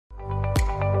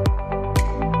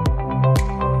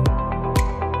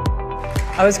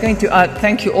I was going to add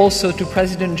thank you also to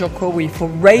President Joko Widodo for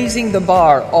raising the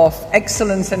bar of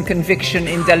excellence and conviction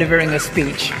in delivering a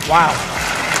speech. Wow.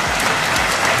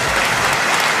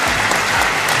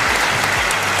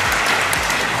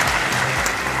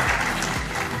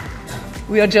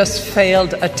 We are just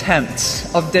failed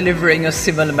attempts of delivering a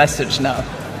similar message now.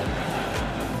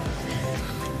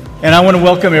 And I want to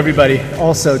welcome everybody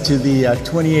also to the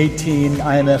 2018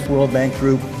 IMF World Bank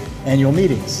Group annual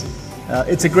meetings.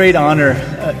 It's a great honor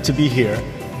to be here.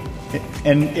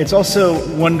 And it's also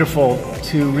wonderful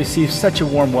to receive such a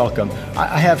warm welcome.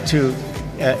 I have to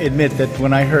admit that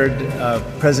when I heard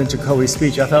President Joko Widodo's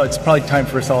speech, I thought it's probably time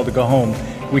for us all to go home.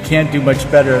 We can't do much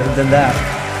better than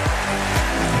that.